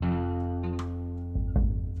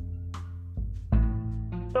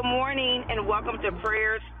Good morning and welcome to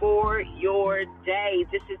Prayers for Your Day.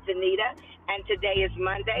 This is Danita and today is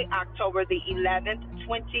Monday, October the 11th,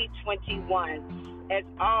 2021. As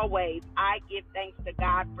always, I give thanks to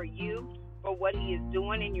God for you, for what He is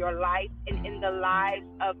doing in your life and in the lives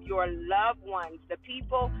of your loved ones, the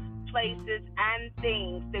people, places, and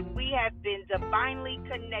things that we have been divinely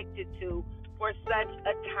connected to for such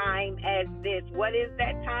a time as this. What is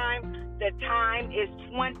that time? The time is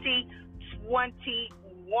 2021.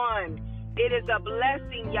 It is a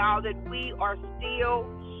blessing, y'all, that we are still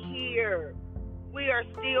here. We are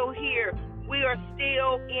still here. We are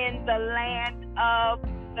still in the land of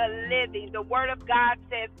the living. The Word of God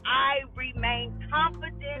says, I remain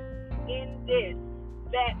confident in this,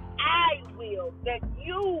 that I will, that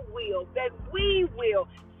you will, that we will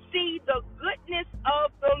see the goodness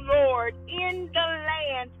of the Lord in the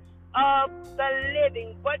land of the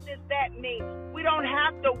living. What does that mean? We don't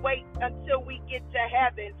have to wait until we get to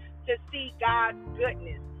heaven to see God's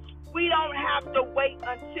goodness. We don't have to wait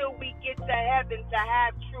until we get to heaven to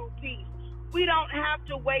have true peace. We don't have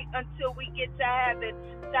to wait until we get to heaven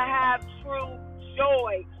to have true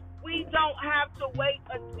joy. We don't have to wait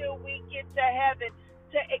until we get to heaven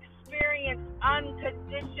to experience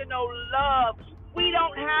unconditional love. We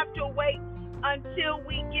don't have to wait until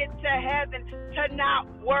we get to heaven to not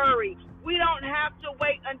worry. We don't have to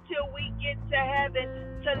wait until we get to heaven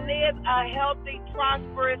to live a healthy,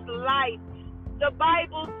 prosperous life. The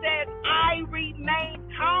Bible says, I remain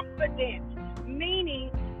confident,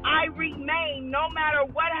 meaning I remain no matter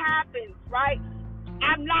what happens, right?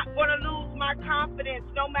 I'm not going to lose my confidence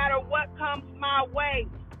no matter what comes my way.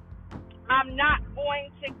 I'm not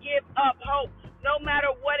going to give up hope no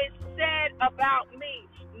matter what is said about me.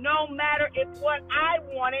 No matter if what I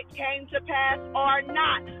wanted came to pass or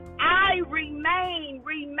not. I remain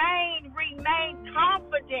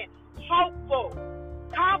confident, hopeful.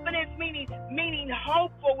 Confidence meaning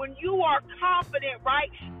hopeful. When you are confident, right,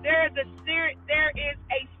 there is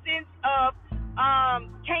a sense of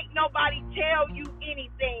can't nobody tell you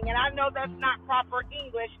anything. And I know that's not proper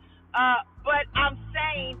English, but I'm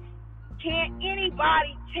saying, can't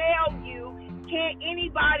anybody tell you, can't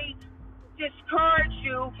anybody discourage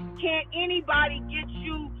you, can't anybody get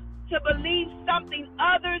you to believe something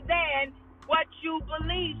other than what you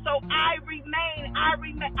believe. So I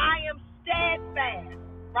am steadfast,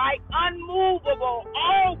 right? Unmovable,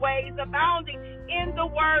 always abounding in the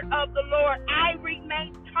word of the Lord. I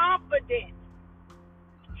remain confident.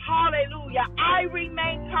 Hallelujah. I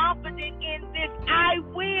remain confident in this. I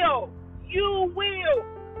will, you will,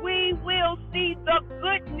 we will see the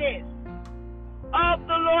goodness of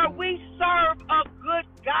the Lord. We serve a good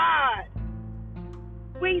God.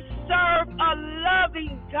 We serve a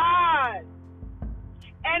loving God.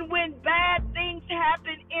 And when bad things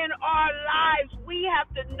happen in our lives, we have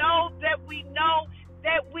to know that we know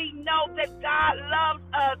that God loves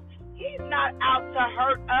us. He's not out to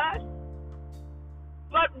hurt us.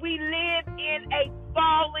 But we live in a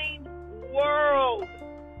falling world.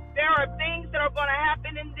 There are things that are going to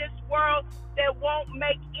happen in this world that won't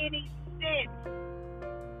make any sense.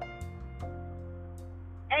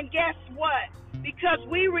 And guess what? Because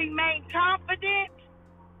we remain confident,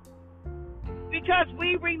 because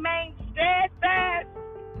we remain steadfast,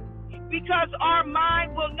 because our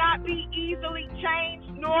mind will not be easily changed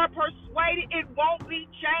nor persuaded. It won't be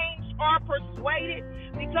changed or persuaded,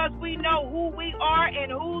 because we know who we are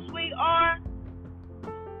and whose we are.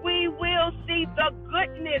 We will see the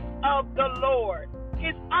goodness of the Lord,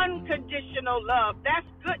 His unconditional love. That's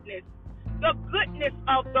goodness. The goodness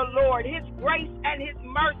of the Lord, His grace and His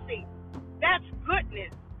mercy. That's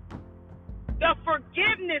goodness. The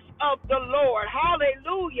forgiveness of the Lord,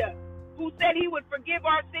 hallelujah, who said He would forgive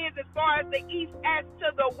our sins as far as the east as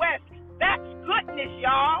to the west. That's goodness,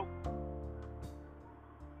 y'all.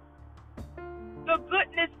 The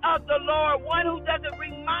goodness of the Lord, one who doesn't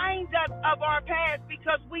remind us of our past,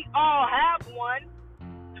 because we all have one.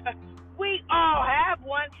 We all have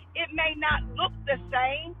one. It may not look the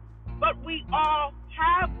same, but we all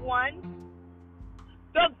have one.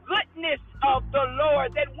 The goodness of the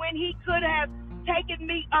Lord, that when He could have taken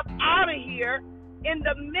me up out of here in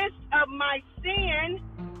the midst of my sin,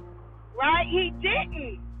 right? He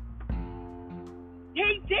didn't.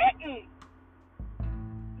 He didn't.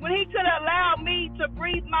 When He could allow me to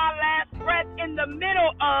breathe my last breath in the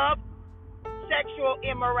middle of sexual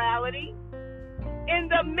immorality, in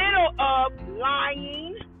the middle of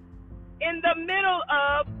lying, in the middle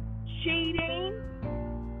of cheating,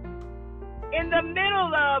 in the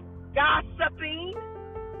middle of gossiping.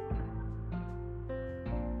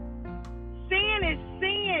 Sin is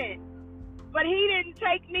sin. But He didn't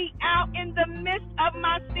take me out in the midst of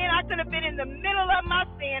my sin. I could have been in the middle of my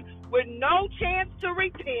sin with no chance to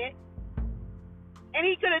repent. And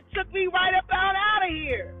he could have took me right up out of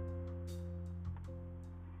here.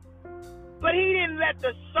 But he didn't let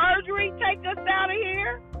the surgery take us out of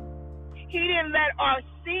here. He didn't let our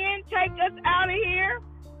sin take us out of here.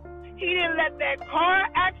 He didn't let that car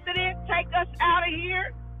accident take us out of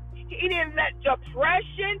here. He didn't let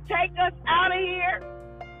depression take us out of here.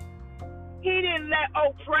 He didn't let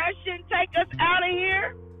oppression take us out of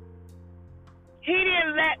here. He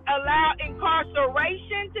didn't allow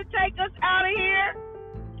incarceration to take us out of here.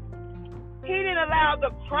 He didn't allow the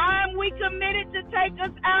crime we committed to take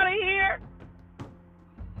us out of here.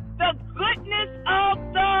 The goodness of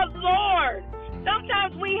the Lord.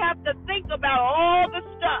 Sometimes we have to think about all the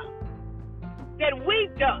stuff that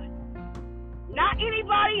we've done. Not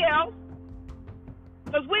anybody else.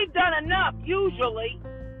 Because we've done enough, usually.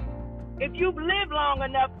 If you've lived long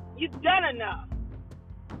enough, you've done enough.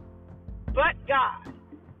 But God.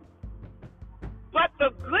 But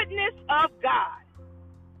the goodness of God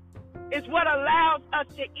is what allows us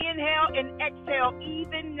to inhale and exhale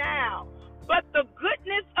even now. But the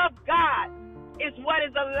goodness of God is what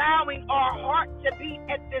is allowing our heart to beat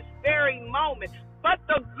at this very moment. But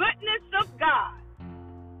the goodness of God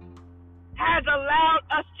has allowed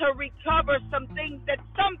us to recover some things that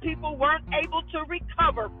some people weren't able to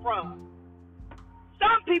recover from.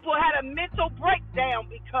 Some people had a mental breakdown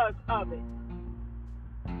because of it.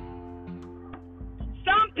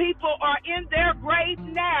 Some people are in their grave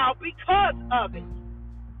now because of it.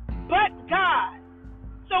 But God.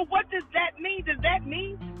 So what does that mean? Does that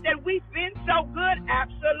mean that we've been so good?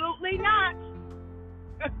 Absolutely not.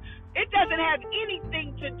 It doesn't have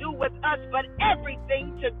anything to do with us, but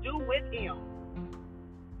everything to do with Him.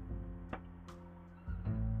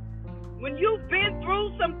 When you've been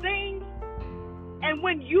through some things, and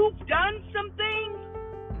when you've done some things,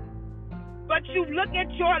 but you look at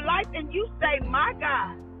your life and you say, my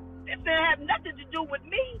God, this doesn't have nothing to do with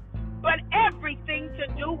me, but everything to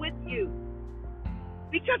do with you.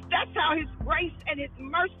 Because that's how His grace and His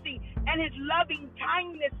mercy and His loving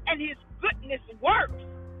kindness and His goodness works.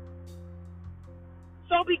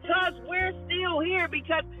 So because we're still here,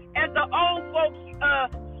 because as the old folks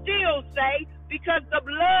still say, because the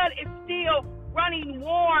blood is still running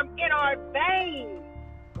warm in our veins,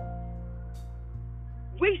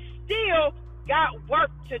 we still got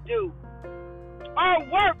work to do. Our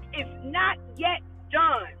work is not yet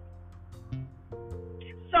done.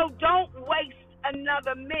 So don't waste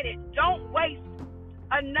another minute. Don't waste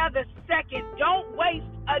another second. Don't waste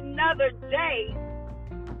another day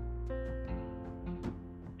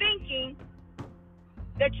thinking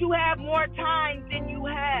that you have more time than you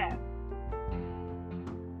have.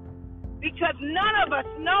 Because none of us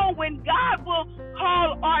know when God will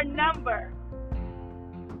call our number.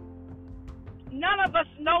 None of us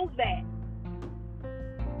know that.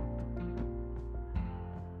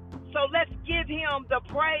 So let's give Him the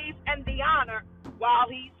praise and the honor while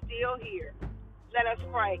He's still here. Let us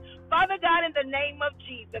pray. Father God, in the name of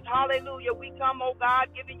Jesus, hallelujah, we come, oh God,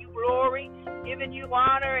 giving you glory, giving you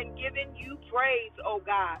honor, and giving you praise, oh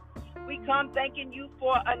God. We come thanking you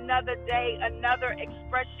for another day, another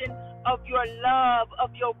expression of your love,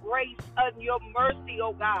 of your grace, and your mercy,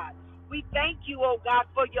 oh God. We thank you, oh God,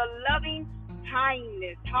 for your loving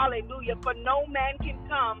kindness, hallelujah, for no man can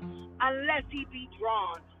come unless he be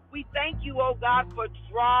drawn. We thank you, oh God, for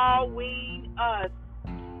drawing us.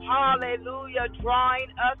 Hallelujah, drawing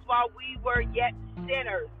us while we were yet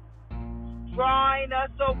sinners. Drawing us,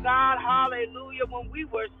 oh God, hallelujah, when we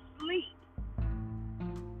were asleep.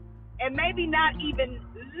 And maybe not even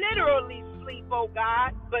literally sleep, oh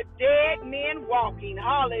God, but dead men walking.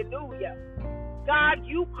 Hallelujah. God,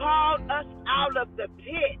 you called us out of the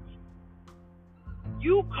pit.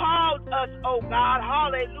 You called us, oh God,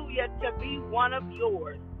 hallelujah, to be one of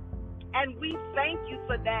yours. And we thank you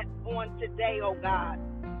for that on today, oh God.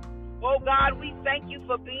 Oh God, we thank you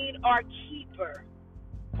for being our keeper.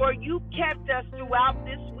 For you kept us throughout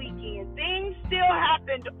this weekend. Things still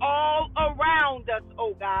happened all around us,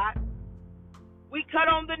 oh God. We cut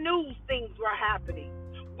on the news, things were happening.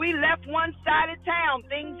 We left one side of town,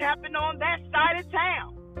 things happened on that side of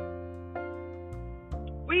town.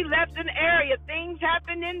 We left an area, things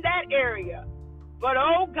happened in that area. But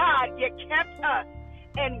oh God, you kept us,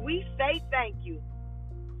 and we say thank you.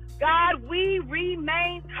 God, we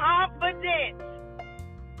remain confident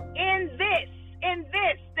in this,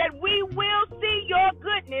 that we will see your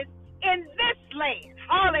goodness in this land.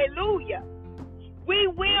 Hallelujah. We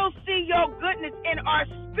will see your goodness in our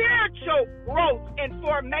spiritual growth and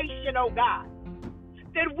formation, oh God.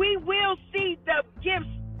 That we will see the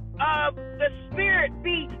gifts of the Spirit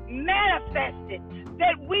be manifested,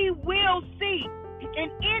 that we will see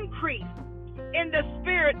an increase in the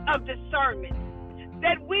spirit of discernment,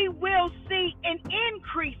 that we will see an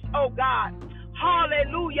increase, oh God,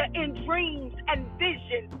 hallelujah, in dreams and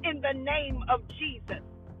visions in the name of Jesus,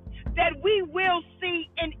 that we will see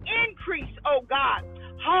an increase, oh God,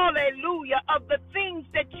 hallelujah, of the things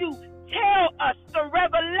that you tell us, the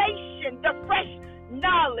revelation, the fresh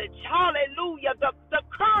knowledge, hallelujah, the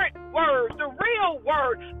current word, the real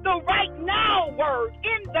word, the right now word,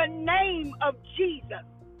 in the name of Jesus.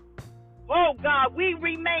 Oh God, we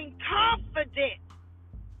remain confident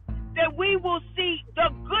that we will see the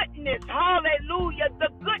goodness, hallelujah, the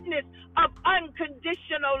goodness of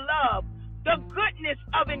unconditional love, the goodness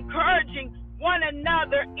of encouraging one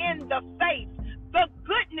another in the faith, the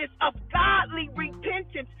goodness of godly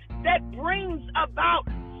repentance that brings about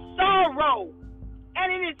sorrow.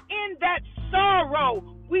 And it is in that sorrow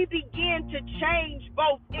we begin to change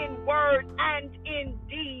both in word and in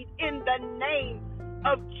deed in the name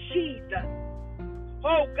of Jesus.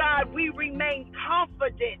 Oh God, we remain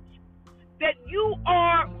confident that you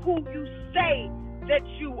are who you say that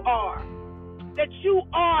you are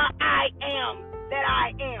I am that I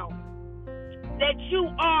am, that you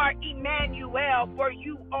are Emmanuel, for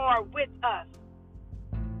you are with us,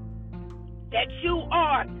 that you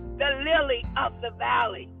are the lily of the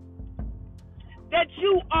valley, that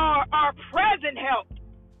you are our present help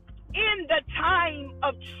in the time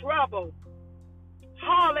of trouble.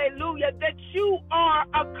 Hallelujah, that you are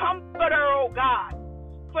a comforter, oh God,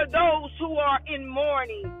 for those who are in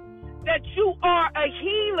mourning, that you are a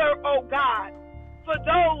healer, oh God, for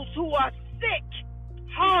those who are sick.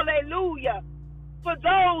 Hallelujah, for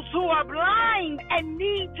those who are blind and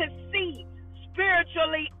need to see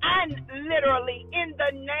spiritually and literally in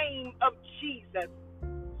the name of Jesus.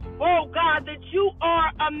 Oh God, that you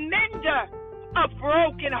are a mender of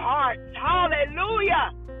broken hearts.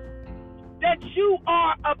 Hallelujah. That you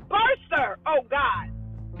are a birther, oh God,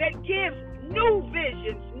 that gives new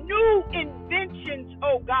visions, new inventions,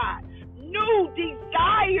 oh God, new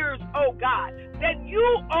desires, oh God, that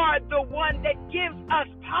you are the one that gives us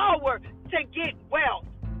power to get wealth.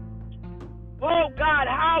 Oh God,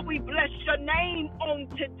 how we bless your name on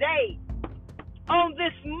today, on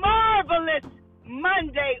this marvelous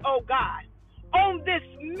Monday, oh God, on this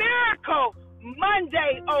miracle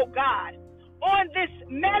Monday, oh God, on this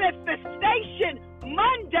manifestation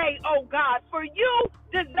Monday, oh God, for you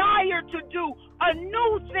desire to do a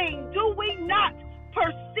new thing. Do we not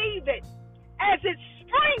perceive it as it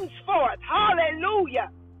springs forth? Hallelujah.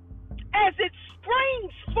 As it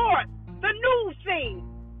springs forth, the new thing.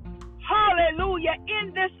 Hallelujah.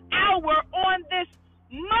 In this hour, on this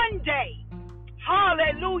Monday.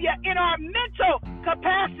 Hallelujah. In our mental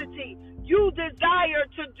capacity, you desire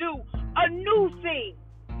to do a new thing.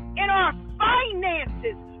 In our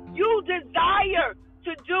finances, you desire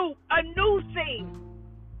to do a new thing.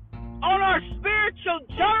 On our spiritual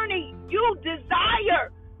journey, you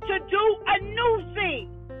desire to do a new thing.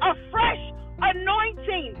 A fresh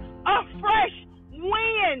anointing, a fresh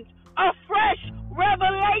wind, a fresh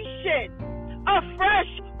revelation, a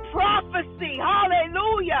fresh prophecy.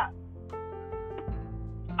 Hallelujah.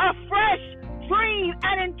 A fresh dream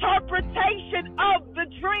and interpretation of the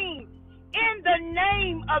dream in the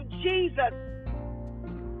name of Jesus.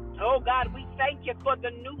 Oh God, we thank you for the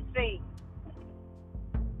new thing.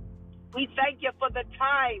 We thank you for the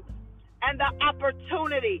time and the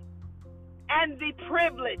opportunity and the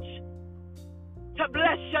privilege to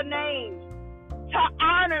bless your name, to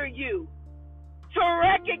honor you, to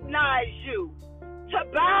recognize you, to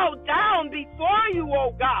bow down before you,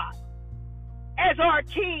 oh God, as our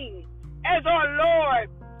King, as our Lord,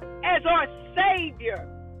 as our Savior,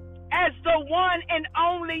 as the one and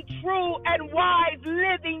only true and wise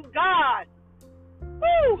living God.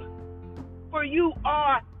 Woo! For you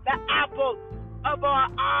are the apple of our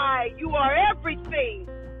eye. You are everything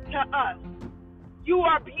to us. You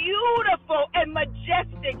are beautiful and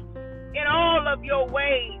majestic in all of your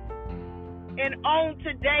ways. And on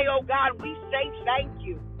today, oh God, we say thank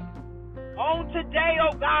you. On today,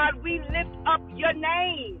 oh God, we lift up your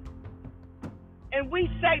name. And we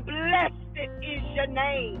say, blessed is your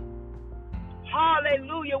name.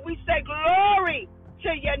 Hallelujah. We say glory to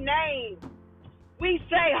your name. We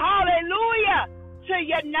say hallelujah to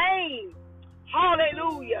your name.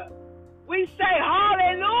 Hallelujah. We say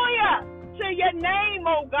hallelujah to your name,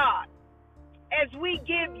 oh God, as we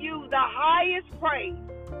give you the highest praise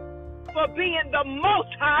for being the most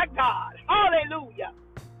high God. Hallelujah.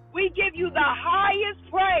 We give you the highest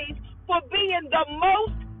praise for being the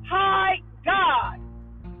most high God.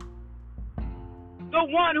 the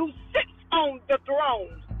one who sits on the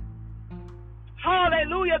throne.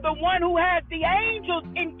 Hallelujah, the one who has the angels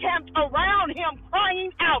encamped around him,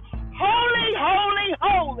 crying out, holy, holy,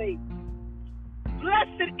 holy.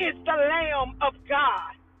 Blessed is the Lamb of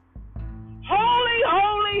God. Holy,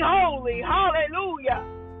 holy, holy, hallelujah,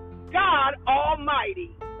 God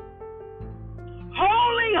Almighty.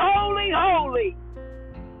 Holy, holy, holy,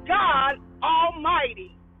 God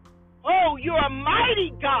Almighty. Oh, you're a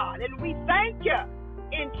mighty God, and we thank you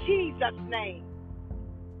in Jesus' name.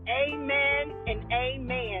 Amen and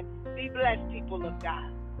amen. Be blessed, people of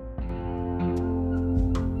God.